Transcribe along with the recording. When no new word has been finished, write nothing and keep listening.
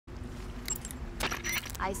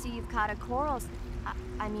I see you've caught a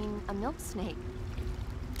I mean, a milk snake.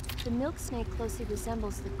 The milk snake closely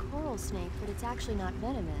resembles the coral snake, but it's actually not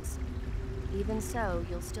venomous. Even so,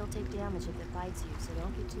 you'll still take damage if it bites you, so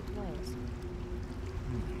don't get too close.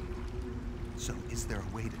 So, is there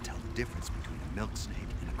a way to tell the difference between a milk snake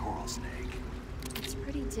and a coral snake? It's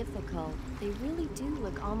pretty difficult. They really do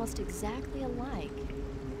look almost exactly alike.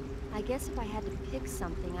 I guess if I had to pick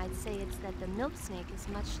something, I'd say it's that the milk snake is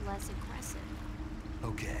much less aggressive.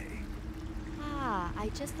 Okay. Ah, I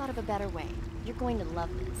just thought of a better way. You're going to love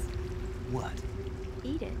this. What?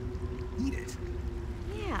 Eat it. Eat it?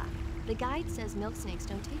 Yeah. The guide says milk snakes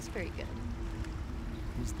don't taste very good.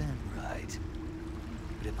 Is that right?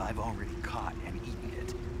 But if I've already caught and eaten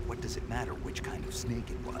it, what does it matter which kind of snake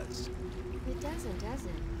it was? It does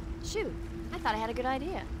it? Shoot, I thought I had a good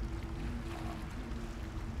idea.